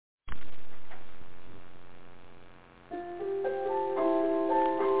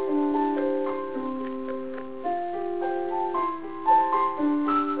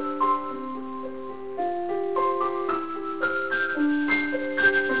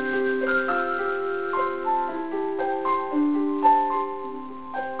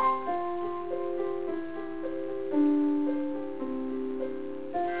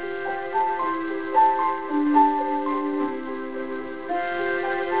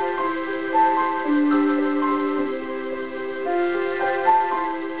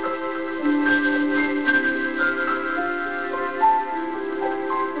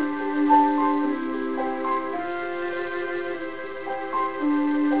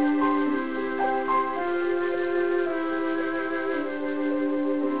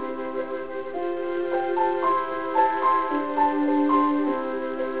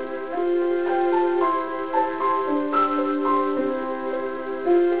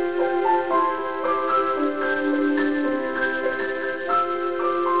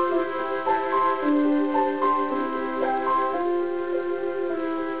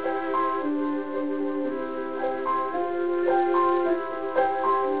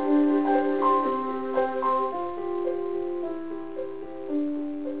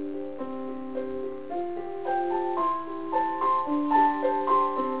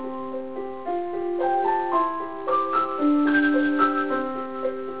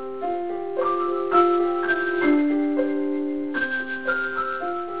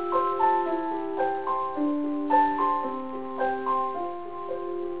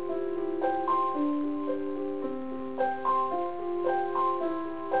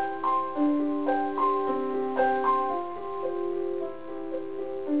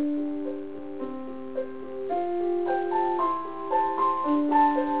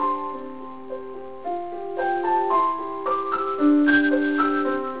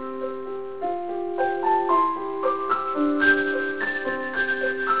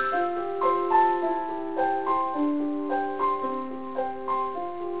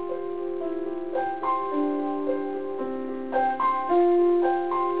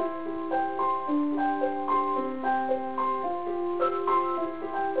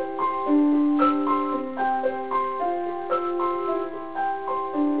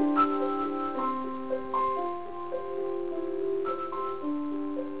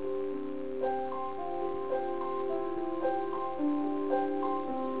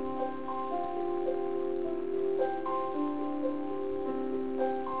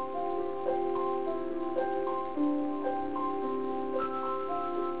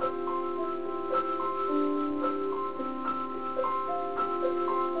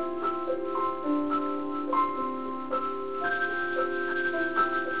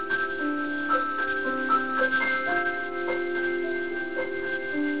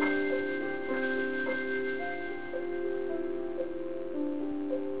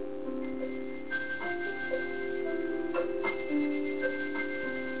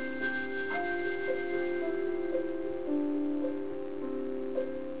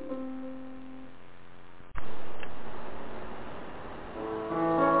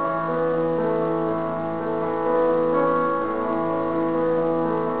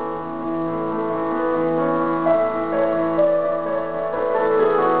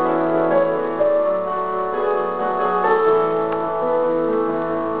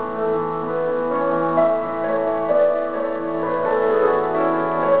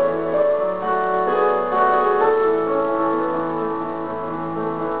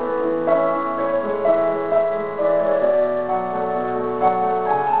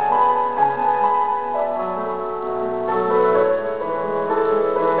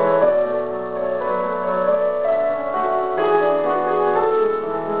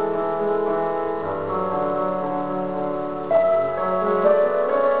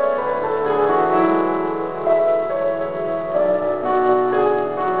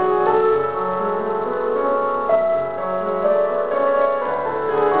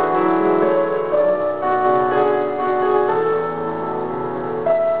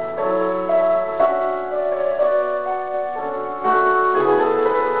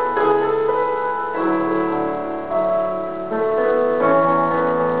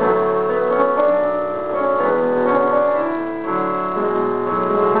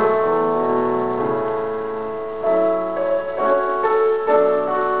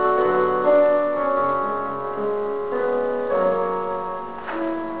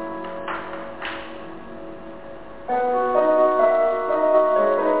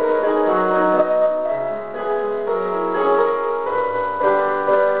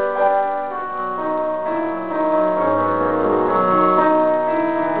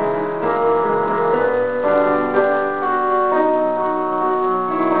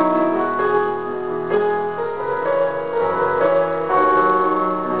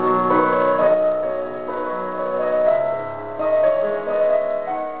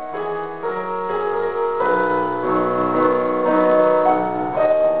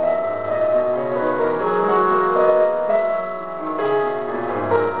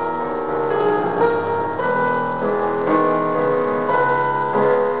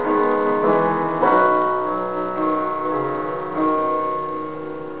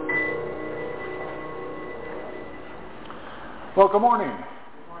Well, good morning.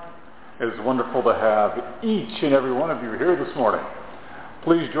 It's wonderful to have each and every one of you here this morning.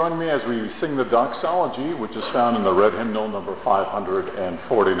 Please join me as we sing the doxology, which is found in the red hymnal number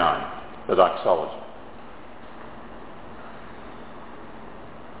 549, the doxology.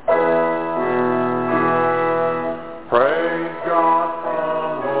 Praise God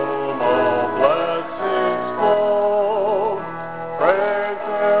from whom all blessings flow. Praise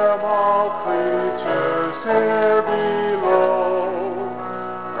Him, all creatures here below.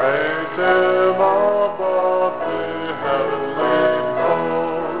 Praise Him above the heavenly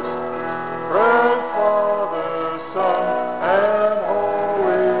host. Praise Father, Son, and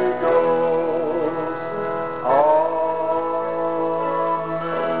Holy Ghost.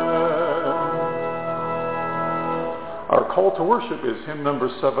 Amen. Our call to worship is hymn number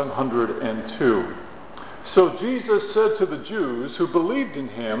 702. So Jesus said to the Jews who believed in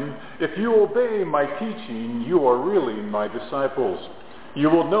him, "If you obey my teaching, you are really my disciples. You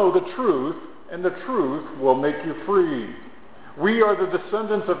will know the truth, and the truth will make you free." "We are the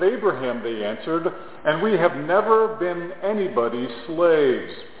descendants of Abraham," they answered, "and we have never been anybody's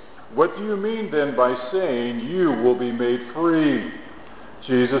slaves. What do you mean then by saying you will be made free?"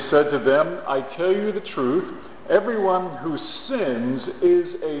 Jesus said to them, "I tell you the truth. Everyone who sins is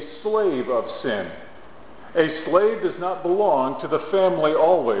a slave of sin. A slave does not belong to the family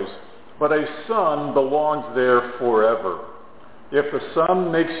always, but a son belongs there forever. If the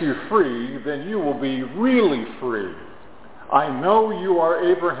Son makes you free, then you will be really free. I know you are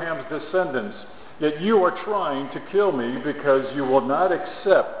Abraham's descendants, yet you are trying to kill me because you will not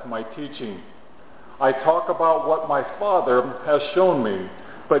accept my teaching. I talk about what my Father has shown me,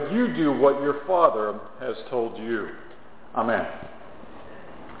 but you do what your father has told you." Amen.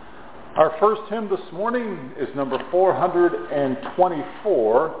 Our first hymn this morning is number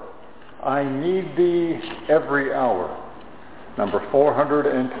 424, "I Need Thee Every Hour." Number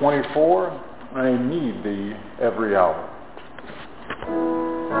 424, "I Need Thee Every Hour."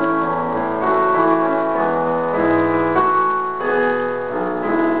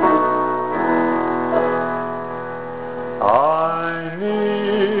 I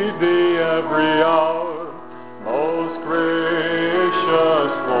need thee every hour, most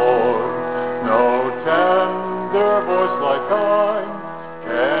gracious Lord. No tender voice like thine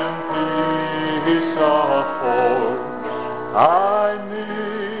can peace afford. I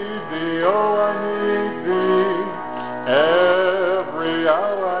need thee, oh, I need thee, every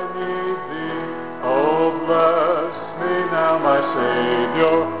hour I need thee. Oh, bless me now, my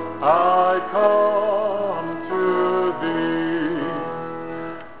Savior, I come to thee.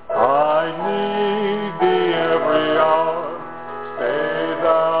 I need thee every hour, stay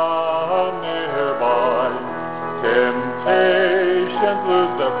thou nearby. Temptations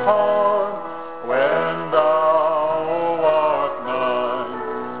lose their power when thou art nigh.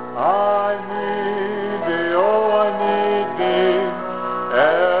 I need thee, oh, I need thee,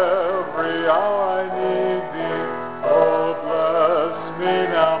 every hour I need thee. Oh, bless me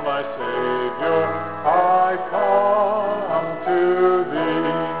now, my Savior, I come to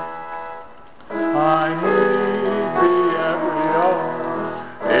thee. I need thee every hour,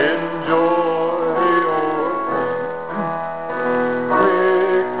 in joy or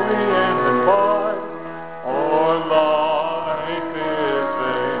quickly and in flight, or life is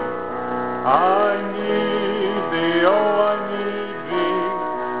vain. I need thee, oh, I need thee,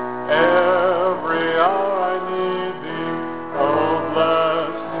 every hour I need thee. Oh,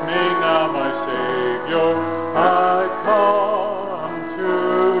 bless me now, my Savior, I come to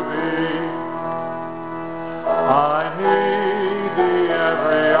thee. I need thee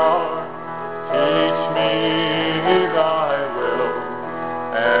every hour, teach me thy will,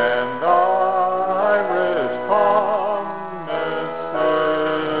 and thy rich promises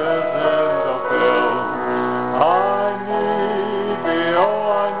fulfill. I need thee, oh,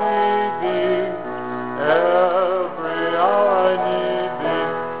 I need thee, every hour I need thee.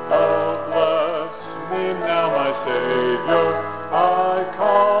 Oh, bless me now, my Savior, I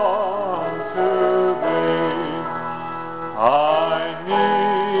come to thee. I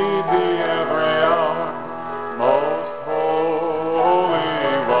need thee every hour, most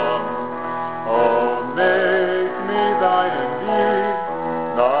holy one. Oh, make me thine indeed,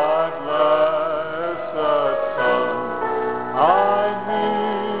 thy blessed Son. I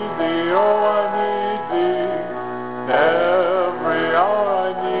need thee, oh, I need thee, every hour I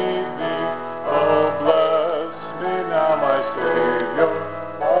need thee. Oh, bless me now, my Savior,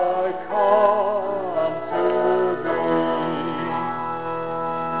 I come to thee.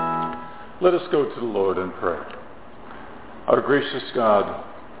 Let us go to the Lord in prayer. Our gracious God,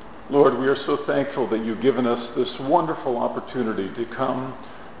 Lord, we are so thankful that you've given us this wonderful opportunity to come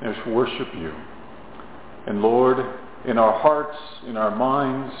and to worship you. And Lord, in our hearts, in our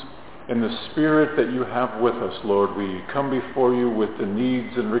minds, in the spirit that you have with us, Lord, we come before you with the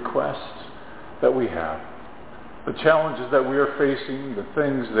needs and requests that we have. The challenges that we are facing, the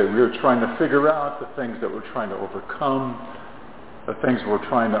things that we are trying to figure out, the things that we're trying to overcome, the things we're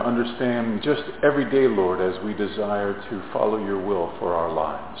trying to understand just every day, Lord, as we desire to follow your will for our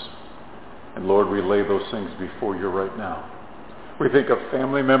lives. And Lord, we lay those things before you right now. We think of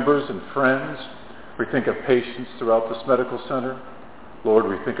family members and friends. We think of patients throughout this medical center. Lord,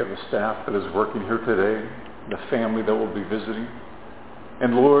 we think of the staff that is working here today, the family that will be visiting.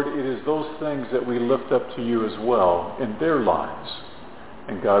 And Lord, it is those things that we lift up to you as well in their lives.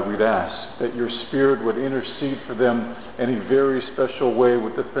 And God, we'd ask that your Spirit would intercede for them in a very special way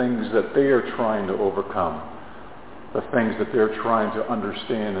with the things that they are trying to overcome, the things that they're trying to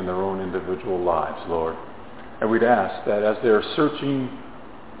understand in their own individual lives, Lord. And we'd ask that as they're searching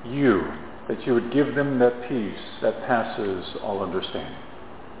you, that you would give them that peace that passes all understanding.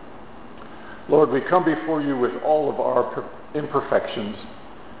 Lord, we come before you with all of our imperfections.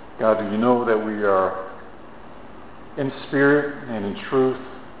 God, you know that we are in spirit and in truth.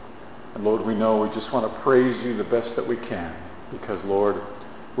 And Lord, we know we just want to praise you the best that we can because, Lord,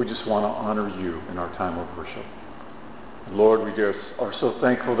 we just want to honor you in our time of worship. And Lord, we just are so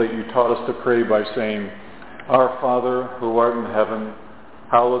thankful that you taught us to pray by saying, Our Father, who art in heaven,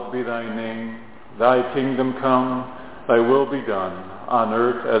 hallowed be thy name. Thy kingdom come, thy will be done, on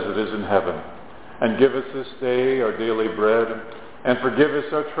earth as it is in heaven. And give us this day our daily bread, and forgive us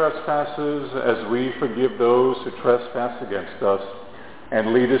our trespasses as we forgive those who trespass against us.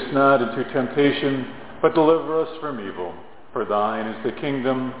 And lead us not into temptation, but deliver us from evil. For thine is the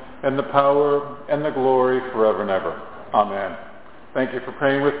kingdom, and the power, and the glory forever and ever. Amen. Thank you for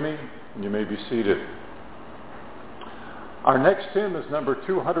praying with me, and you may be seated. Our next hymn is number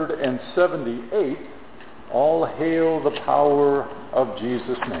 278, All Hail the Power of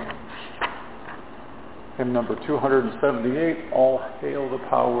Jesus' Name. Hymn number 278, All Hail the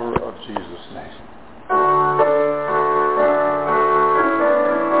Power of Jesus' Name.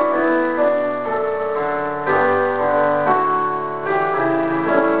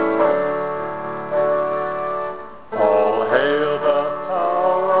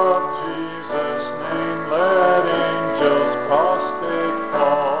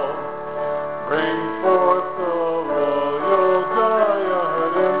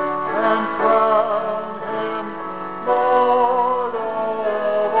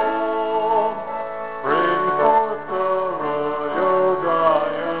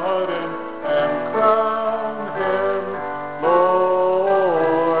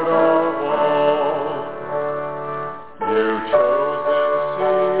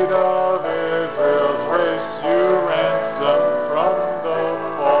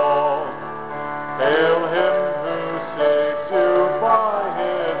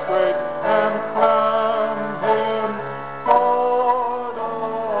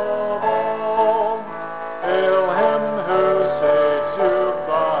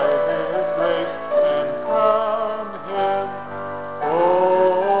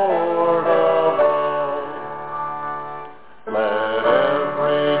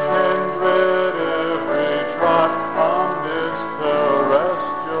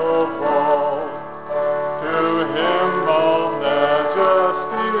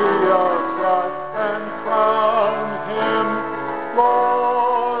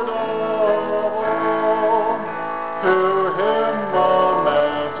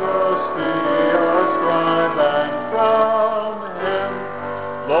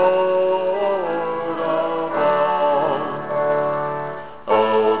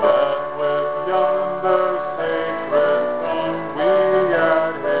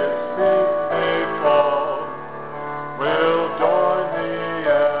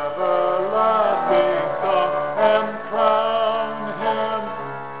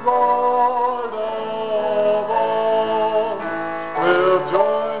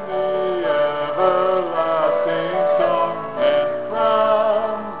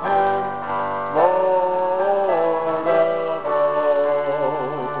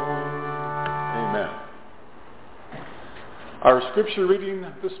 Our scripture reading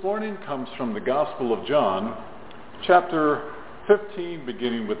this morning comes from the Gospel of John, chapter 15,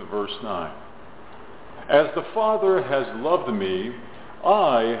 beginning with verse 9. As the Father has loved me,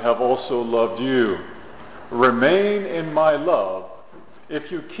 I have also loved you. Remain in my love.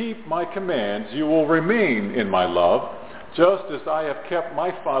 If you keep my commands, you will remain in my love, just as I have kept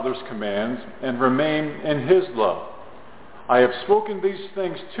my Father's commands and remain in his love. I have spoken these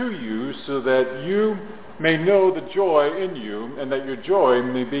things to you so that you may know the joy in you and that your joy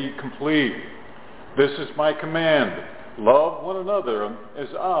may be complete. This is my command. Love one another as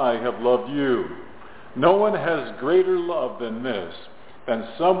I have loved you. No one has greater love than this, than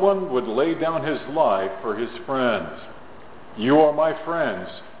someone would lay down his life for his friends. You are my friends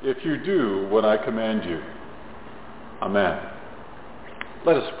if you do what I command you. Amen.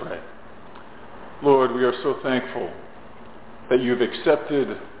 Let us pray. Lord, we are so thankful that you've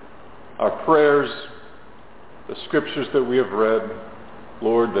accepted our prayers, the scriptures that we have read,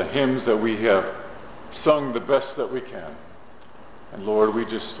 Lord, the hymns that we have sung the best that we can. And Lord, we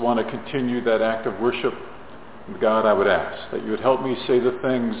just want to continue that act of worship. And God, I would ask that you would help me say the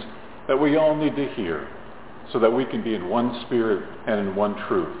things that we all need to hear so that we can be in one spirit and in one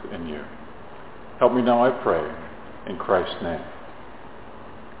truth in you. Help me now, I pray, in Christ's name.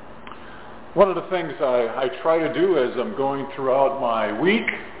 One of the things I try to do as I'm going throughout my week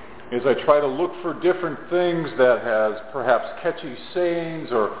is I try to look for different things that has perhaps catchy sayings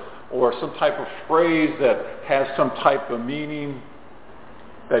or some type of phrase that has some type of meaning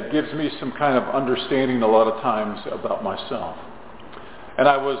that gives me some kind of understanding a lot of times about myself. And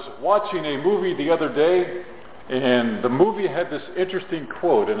I was watching a movie the other day, and the movie had this interesting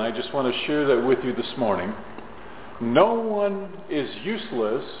quote, and I just want to share that with you this morning. No one is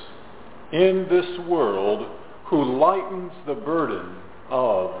useless in this world who lightens the burden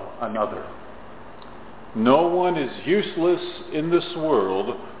of another. No one is useless in this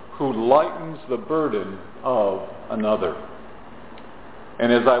world who lightens the burden of another.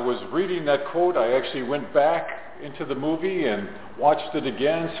 And as I was reading that quote, I actually went back into the movie and watched it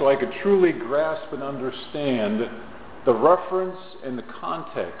again so I could truly grasp and understand the reference and the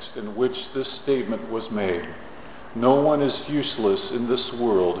context in which this statement was made. No one is useless in this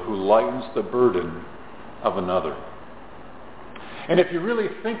world who lightens the burden of another. And if you really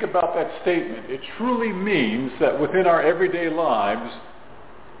think about that statement, it truly means that within our everyday lives,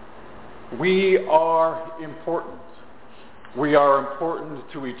 we are important. We are important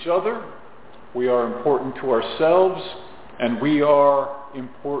to each other, we are important to ourselves, and we are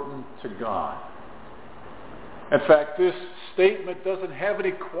important to God. In fact, this statement doesn't have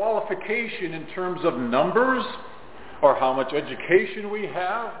any qualification in terms of numbers, or how much education we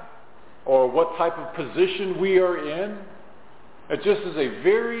have, or what type of position we are in. It just is a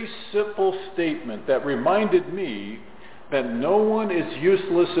very simple statement that reminded me that no one is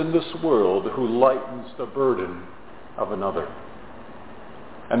useless in this world who lightens the burden of another.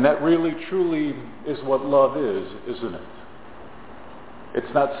 And that really, truly is what love is, isn't it?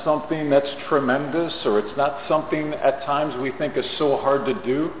 It's not something that's tremendous, or it's not something at times we think is so hard to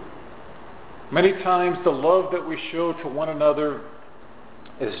do. Many times the love that we show to one another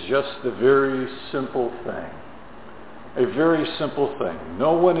is just a very simple thing. A very simple thing.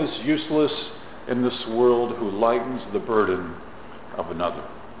 No one is useless in this world who lightens the burden of another.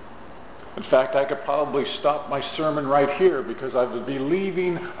 In fact, I could probably stop my sermon right here because I would be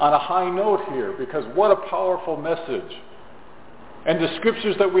leaving on a high note here, because what a powerful message. And the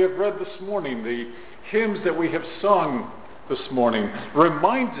scriptures that we have read this morning, the hymns that we have sung this morning,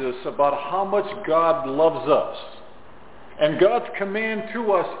 reminds us about how much God loves us. And God's command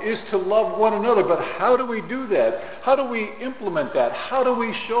to us is to love one another. But how do we do that? How do we implement that? How do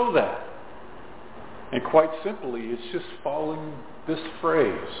we show that? And quite simply, it's just following this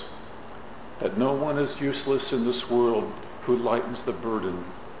phrase, that no one is useless in this world who lightens the burden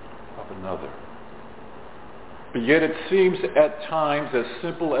of another. But yet it seems at times, as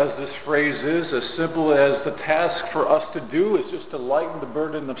simple as this phrase is, as simple as the task for us to do is just to lighten the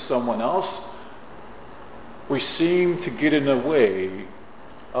burden of someone else, we seem to get in the way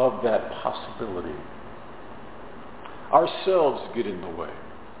of that possibility. Ourselves get in the way.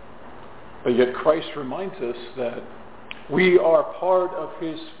 But yet Christ reminds us that we are part of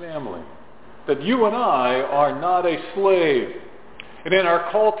his family, that you and I are not a slave. And in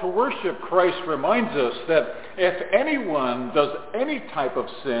our call to worship, Christ reminds us that if anyone does any type of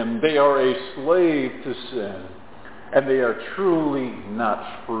sin, they are a slave to sin, and they are truly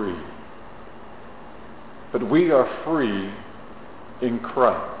not free. But we are free in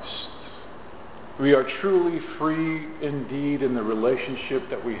Christ. We are truly free indeed in the relationship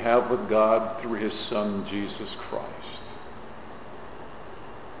that we have with God through his Son, Jesus Christ.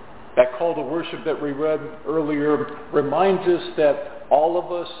 That call to worship that we read earlier reminds us that all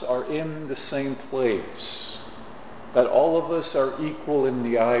of us are in the same place, that all of us are equal in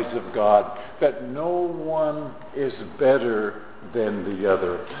the eyes of God, that no one is better than the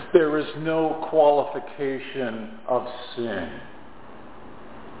other. There is no qualification of sin.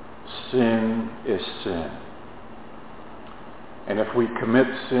 Sin is sin. And if we commit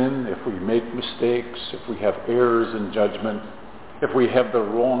sin, if we make mistakes, if we have errors in judgment, if we have the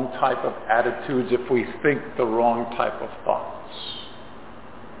wrong type of attitudes, if we think the wrong type of thoughts,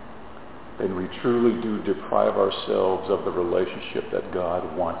 then we truly do deprive ourselves of the relationship that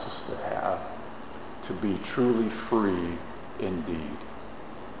God wants us to have, to be truly free indeed.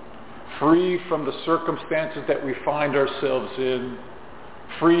 Free from the circumstances that we find ourselves in,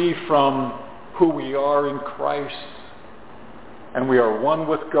 free from who we are in Christ, and we are one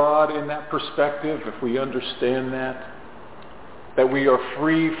with God in that perspective, if we understand that we are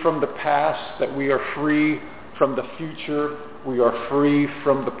free from the past, that we are free from the future, we are free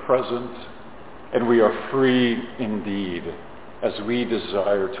from the present, and we are free indeed as we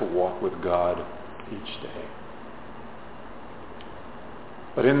desire to walk with God each day.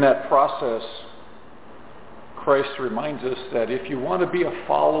 But in that process, Christ reminds us that if you want to be a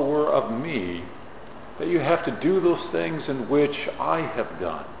follower of me, that you have to do those things in which I have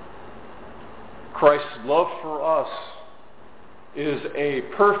done. Christ's love for us is a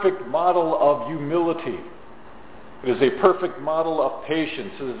perfect model of humility. It is a perfect model of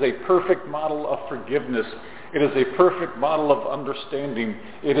patience. It is a perfect model of forgiveness. It is a perfect model of understanding.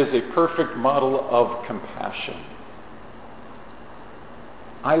 It is a perfect model of compassion.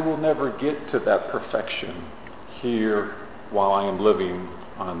 I will never get to that perfection here while I am living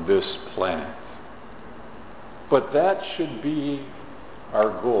on this planet. But that should be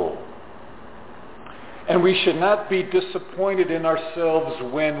our goal. And we should not be disappointed in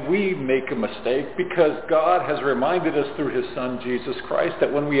ourselves when we make a mistake, because God has reminded us through his Son, Jesus Christ,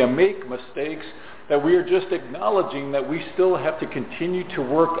 that when we make mistakes, that we are just acknowledging that we still have to continue to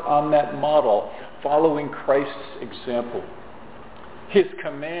work on that model, following Christ's example. His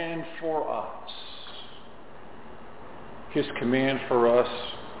command for us. His command for us,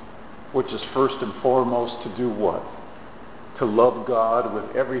 which is first and foremost to do what? To love God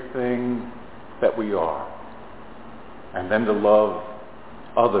with everything that we are, and then to love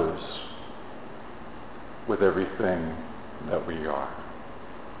others with everything that we are.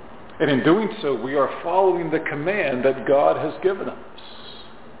 And in doing so, we are following the command that God has given us.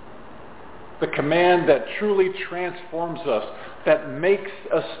 The command that truly transforms us, that makes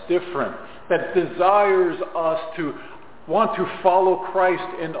us different, that desires us to want to follow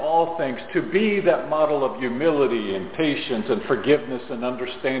Christ in all things, to be that model of humility and patience and forgiveness and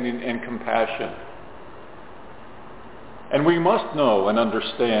understanding and compassion. And we must know and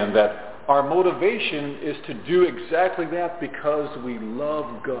understand that our motivation is to do exactly that because we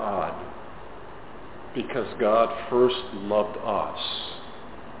love God. Because God first loved us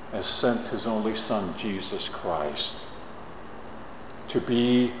and sent his only Son, Jesus Christ, to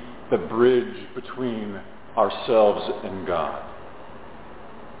be the bridge between ourselves and God.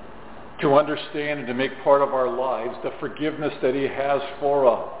 To understand and to make part of our lives the forgiveness that he has for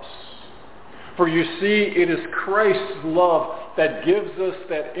us. For you see, it is Christ's love that gives us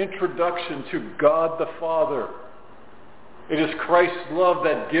that introduction to God the Father. It is Christ's love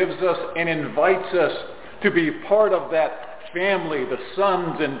that gives us and invites us to be part of that family, the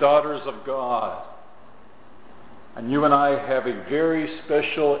sons and daughters of God. And you and I have a very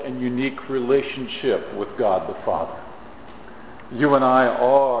special and unique relationship with God the Father. You and I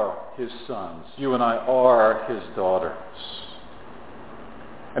are his sons. You and I are his daughters.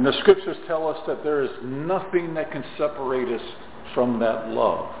 And the scriptures tell us that there is nothing that can separate us from that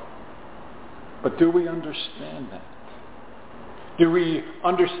love. But do we understand that? Do we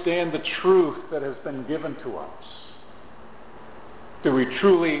understand the truth that has been given to us? Do we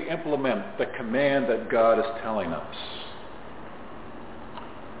truly implement the command that God is telling us?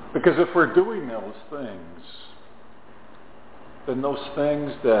 Because if we're doing those things, then those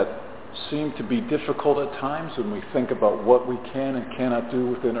things that seem to be difficult at times when we think about what we can and cannot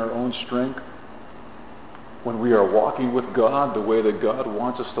do within our own strength, when we are walking with God the way that God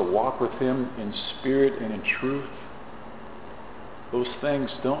wants us to walk with him in spirit and in truth, those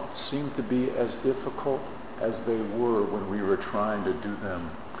things don't seem to be as difficult as they were when we were trying to do them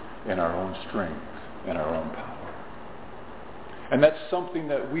in our own strength and our own power. And that's something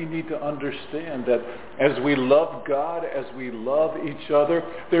that we need to understand, that as we love God, as we love each other,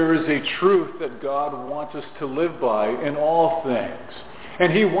 there is a truth that God wants us to live by in all things.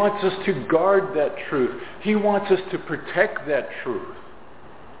 And he wants us to guard that truth. He wants us to protect that truth.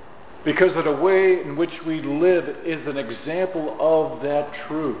 Because of the way in which we live is an example of that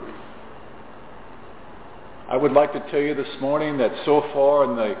truth. I would like to tell you this morning that so far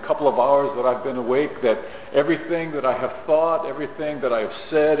in the couple of hours that I've been awake, that everything that I have thought, everything that I have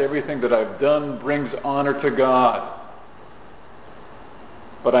said, everything that I've done brings honor to God.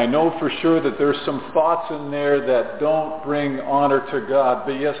 But I know for sure that there's some thoughts in there that don't bring honor to God.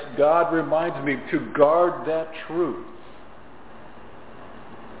 But yes, God reminds me to guard that truth.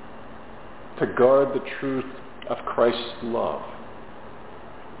 To guard the truth of Christ's love.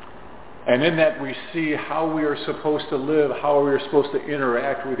 And in that we see how we are supposed to live, how we are supposed to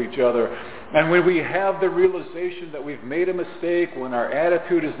interact with each other. And when we have the realization that we've made a mistake, when our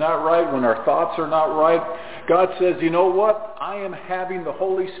attitude is not right, when our thoughts are not right, God says, you know what? I am having the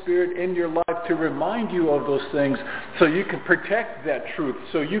Holy Spirit in your life to remind you of those things so you can protect that truth,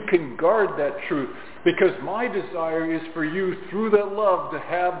 so you can guard that truth. Because my desire is for you, through that love, to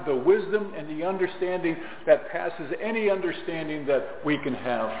have the wisdom and the understanding that passes any understanding that we can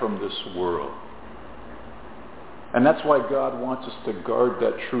have from this world. And that's why God wants us to guard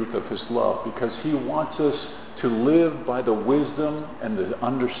that truth of his love, because he wants us to live by the wisdom and the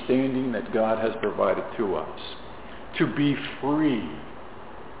understanding that God has provided to us. To be free,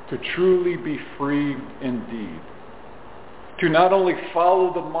 to truly be free indeed. To not only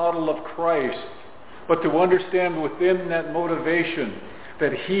follow the model of Christ, but to understand within that motivation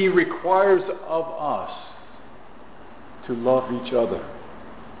that he requires of us to love each other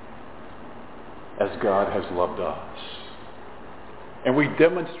as God has loved us. And we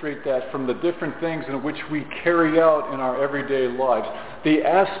demonstrate that from the different things in which we carry out in our everyday lives. The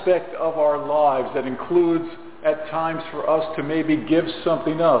aspect of our lives that includes at times for us to maybe give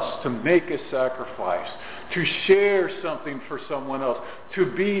something else, to make a sacrifice, to share something for someone else,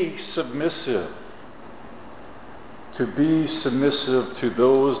 to be submissive. To be submissive to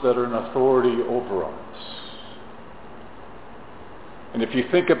those that are in authority over us. And if you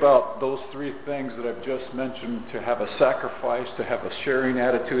think about those three things that I've just mentioned, to have a sacrifice, to have a sharing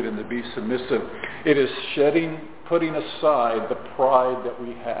attitude, and to be submissive, it is putting aside the pride that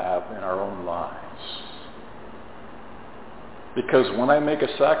we have in our own lives. Because when I make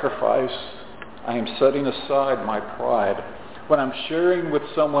a sacrifice, I am setting aside my pride. When I'm sharing with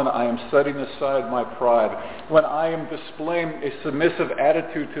someone, I am setting aside my pride. When I am displaying a submissive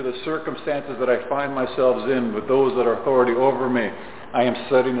attitude to the circumstances that I find myself in with those that are authority over me, I am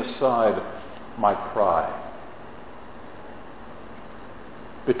setting aside my pride.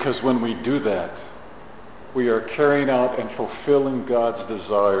 Because when we do that, we are carrying out and fulfilling God's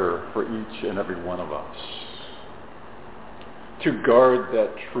desire for each and every one of us. To guard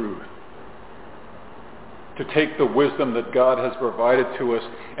that truth. To take the wisdom that God has provided to us,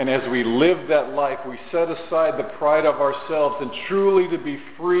 and as we live that life, we set aside the pride of ourselves and truly to be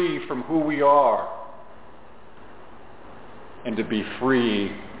free from who we are and to be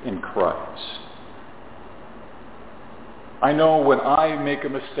free in Christ. I know when I make a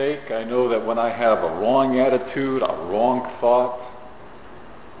mistake, I know that when I have a wrong attitude, a wrong thought,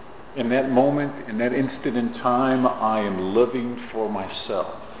 in that moment, in that instant in time, I am living for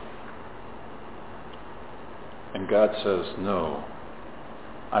myself. And God says, no,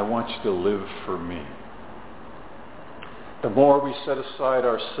 I want you to live for me. The more we set aside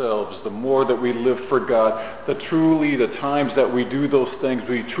ourselves, the more that we live for God, the times that we do those things,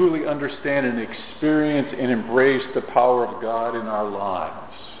 we truly understand and experience and embrace the power of God in our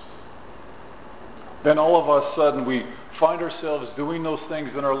lives. Then all of a sudden we find ourselves doing those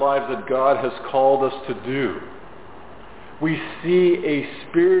things in our lives that God has called us to do. We see a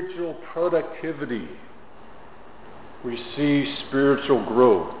spiritual productivity. We see spiritual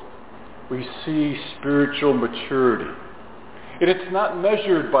growth. We see spiritual maturity. And it's not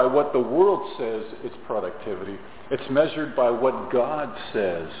measured by what the world says is productivity. It's measured by what God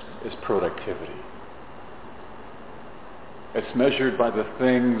says is productivity. It's measured by the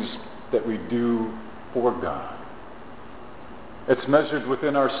things that we do for God. It's measured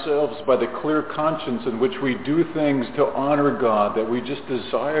within ourselves by the clear conscience in which we do things to honor God, that we just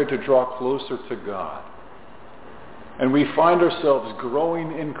desire to draw closer to God. And we find ourselves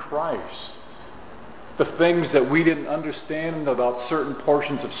growing in Christ. The things that we didn't understand about certain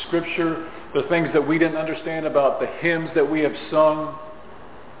portions of Scripture, the things that we didn't understand about the hymns that we have sung,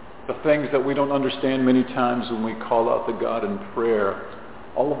 the things that we don't understand many times when we call out to God in prayer,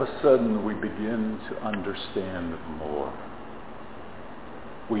 all of a sudden we begin to understand more.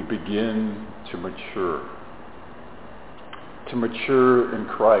 We begin to mature in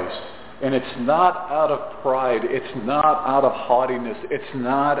Christ. And it's not out of pride. It's not out of haughtiness. It's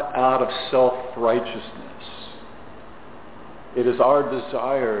not out of self-righteousness. It is our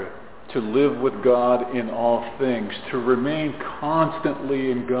desire to live with God in all things, to remain constantly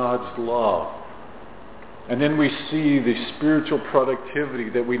in God's love. And then we see the spiritual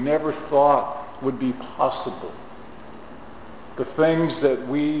productivity that we never thought would be possible. The things that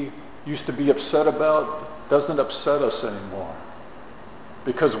we used to be upset about doesn't upset us anymore.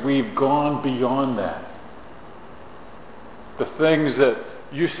 because we've gone beyond that. The things that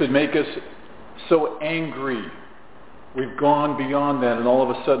used to make us so angry, we've gone beyond that, and all of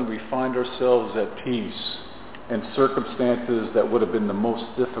a sudden we find ourselves at peace in circumstances that would have been the most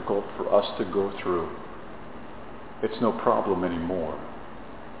difficult for us to go through. It's no problem anymore,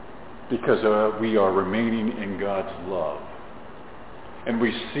 because we are remaining in God's love. And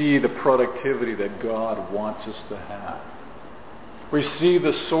we see the productivity that God wants us to have. We see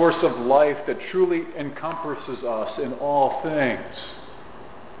the source of life that truly encompasses us in all things.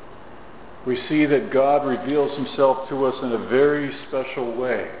 We see that God reveals himself to us in a very special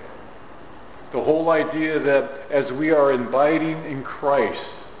way. The whole idea that as we are abiding in Christ,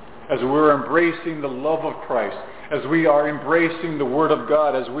 as we're embracing the love of Christ, as we are embracing the Word of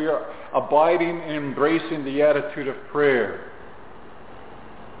God, as we are abiding and embracing the attitude of prayer,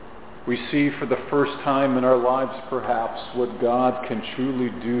 we see for the first time in our lives perhaps what God can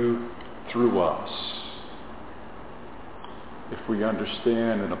truly do through us if we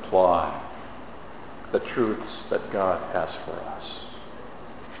understand and apply the truths that God has for us.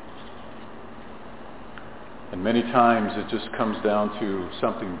 And many times it just comes down to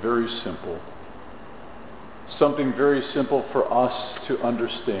something very simple. Something very simple for us to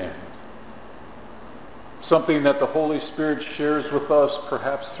understand. Something that the Holy Spirit shares with us,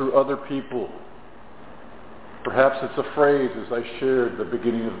 perhaps through other people. Perhaps it's a phrase, as I shared at the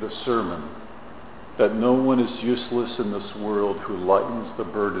beginning of this sermon, that no one is useless in this world who lightens the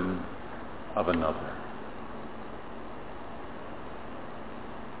burden of another.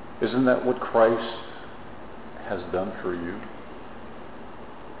 Isn't that what Christ has done for you?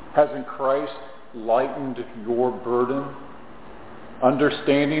 Hasn't Christ lightened your burden?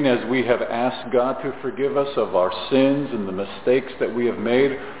 Understanding, as we have asked God to forgive us of our sins and the mistakes that we have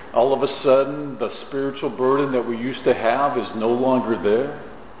made, all of a sudden the spiritual burden that we used to have is no longer there.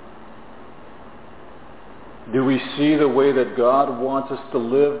 Do we see the way that God wants us to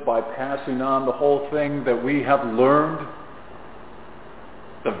live by passing on the whole thing that we have learned,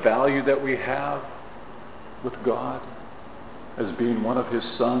 the value that we have with God as being one of his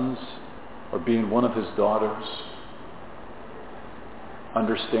sons or being one of his daughters?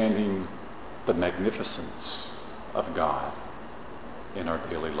 Understanding the magnificence of God in our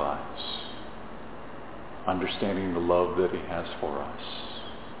daily lives. Understanding the love that he has for us.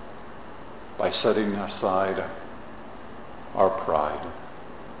 By setting aside our pride.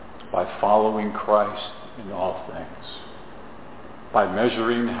 By following Christ in all things. By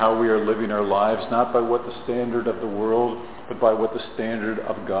measuring how we are living our lives, not by what the standard of the world, but by what the standard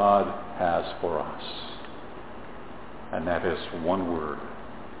of God has for us. And that is one word,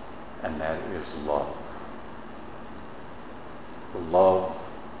 and that is love. The love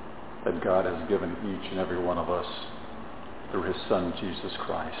that God has given each and every one of us through his Son, Jesus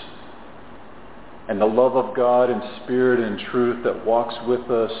Christ. And the love of God in spirit and truth that walks with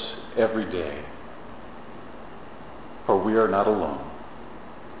us every day. For we are not alone,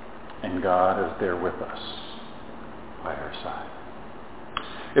 and God is there with us by our side.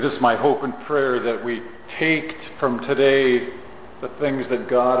 It is my hope and prayer that we take from today the things that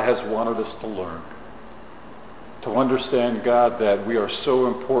God has wanted us to learn. To understand, God, that we are so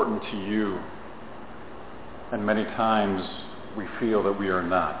important to you. And many times we feel that we are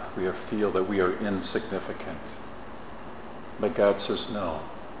not. We feel that we are insignificant. But God says, no.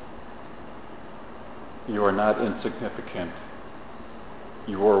 You are not insignificant.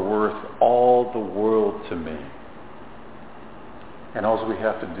 You are worth all the world to me. And all we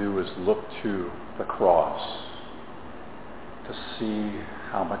have to do is look to the cross to see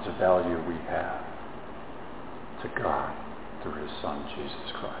how much value we have to God through his Son,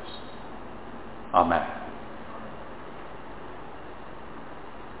 Jesus Christ. Amen.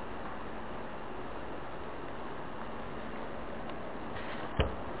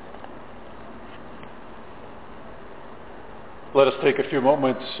 Let us take a few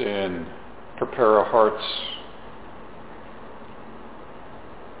moments and prepare our hearts,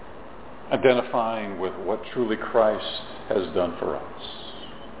 identifying with what truly Christ has done for us.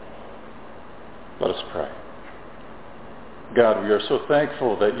 Let us pray. God, we are so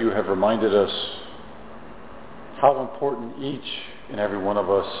thankful that you have reminded us how important each and every one of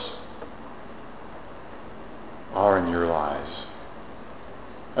us are in your lives.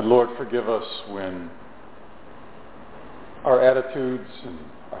 And Lord, forgive us when our attitudes and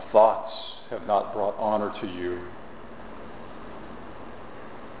our thoughts have not brought honor to you.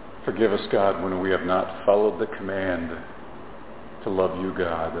 Forgive us, God, when we have not followed the command to love you,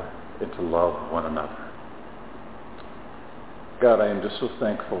 God, and to love one another. God, I am just so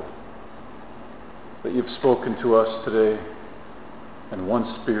thankful that you've spoken to us today, and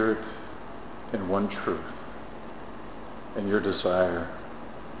one Spirit and one truth, and your desire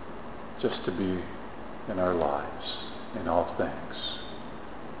just to be in our lives in all things,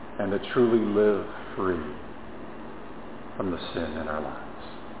 and to truly live free from the sin in our lives.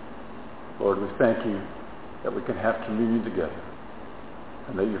 Lord, we thank you that we can have communion together,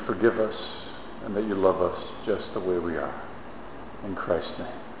 and that you forgive us, and that you love us just the way we are. In Christ's name,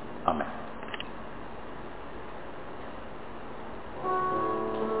 amen.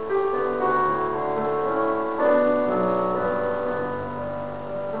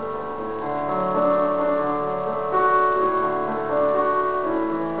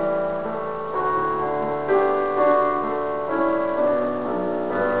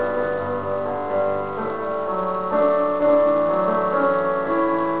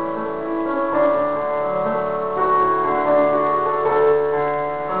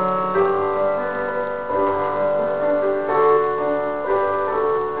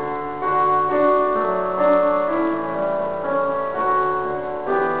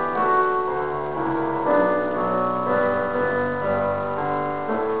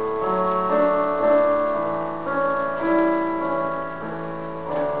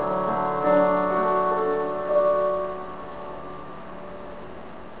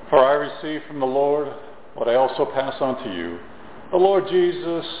 From the Lord what I also pass on to you. The Lord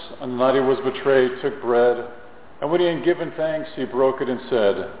Jesus, on the night he was betrayed, took bread, and when he had given thanks, he broke it and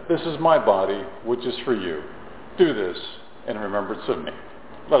said, "This is my body, which is for you. Do this in remembrance of me."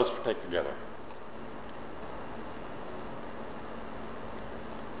 Let us partake together.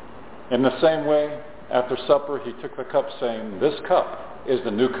 In the same way, after supper, he took the cup, saying, "This cup is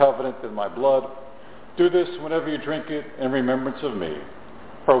the new covenant in my blood. Do this whenever you drink it in remembrance of me.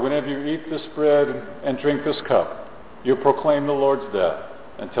 For whenever you eat this bread and drink this cup, you proclaim the Lord's death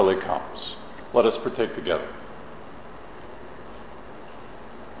until he comes." Let us partake together.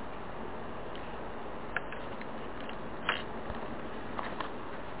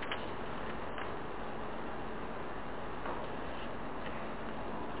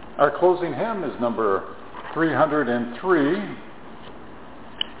 Our closing hymn is number 303,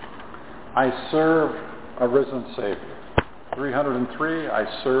 "I Serve a Risen Savior." 303, "I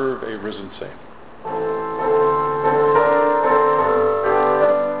Serve a Risen Savior."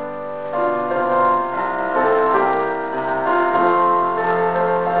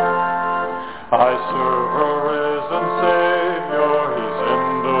 I serve a risen Savior, he's in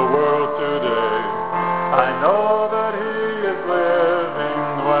the world today. I know that he is living,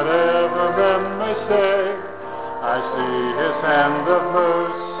 whatever men may say. I see his hand of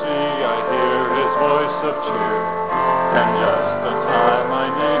mercy, I hear his voice of cheer. And just the time I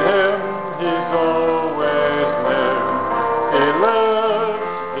need him, he's always near. He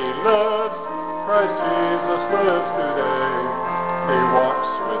lives, Christ Jesus lives today. He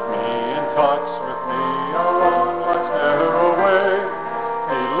walks with me and talks with me along life's narrow way.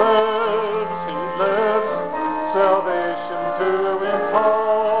 He lives, salvation to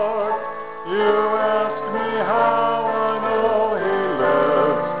impart. You ask me how I know he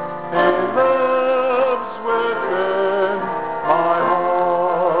lives. He lives within my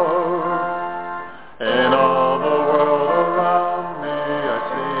heart. In all the world around me, I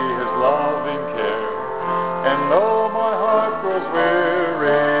see his loving care. And though my heart grows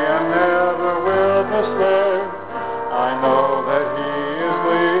weary and never will despair, I know that he is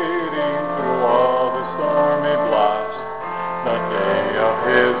leading through all the stormy blast. The day of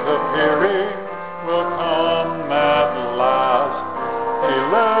his appearing will come at last. He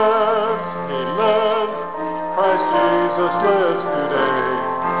lives, Christ Jesus lives today.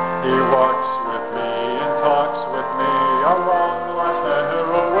 He walks with me and talks with me along life's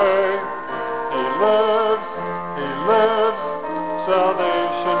narrow way. He lives,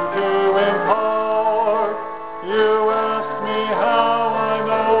 salvation to impart. You ask me how I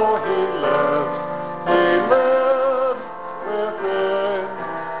know he lives. He lives within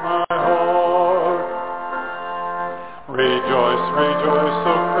my heart. Rejoice,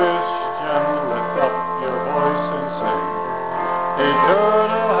 O Christian, lift up your voice and sing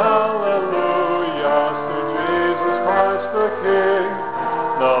eternal hallelujahs to Jesus Christ the King,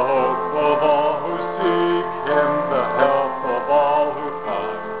 the hope of all who seek him, the help of all who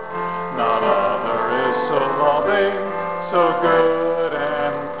find. None other is so loving, so good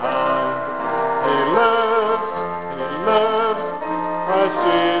and kind. He lives, Christ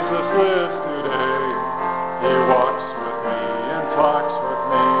Jesus lives today. He walks with me and talks with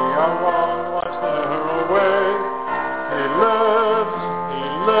me along life's narrow way. He lives,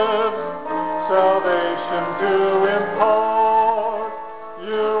 salvation to impart.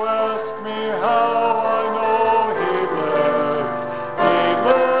 You ask me how I know he lives. He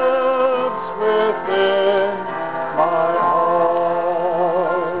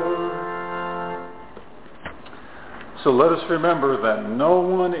So let us remember that no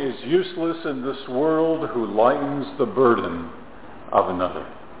one is useless in this world who lightens the burden of another.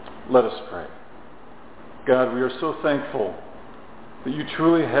 Let us pray. God, we are so thankful that you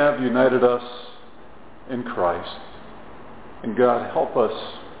truly have united us in Christ. And God, help us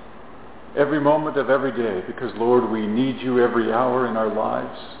every moment of every day, because Lord, we need you every hour in our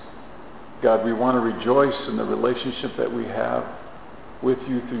lives. God, we want to rejoice in the relationship that we have with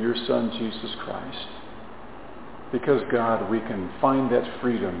you through your Son, Jesus Christ. Because, God, we can find that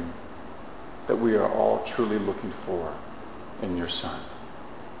freedom that we are all truly looking for in your Son.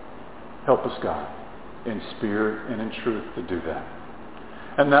 Help us, God, in spirit and in truth to do that.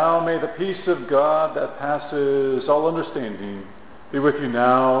 And now may the peace of God that passes all understanding be with you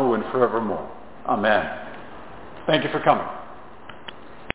now and forevermore. Amen. Thank you for coming.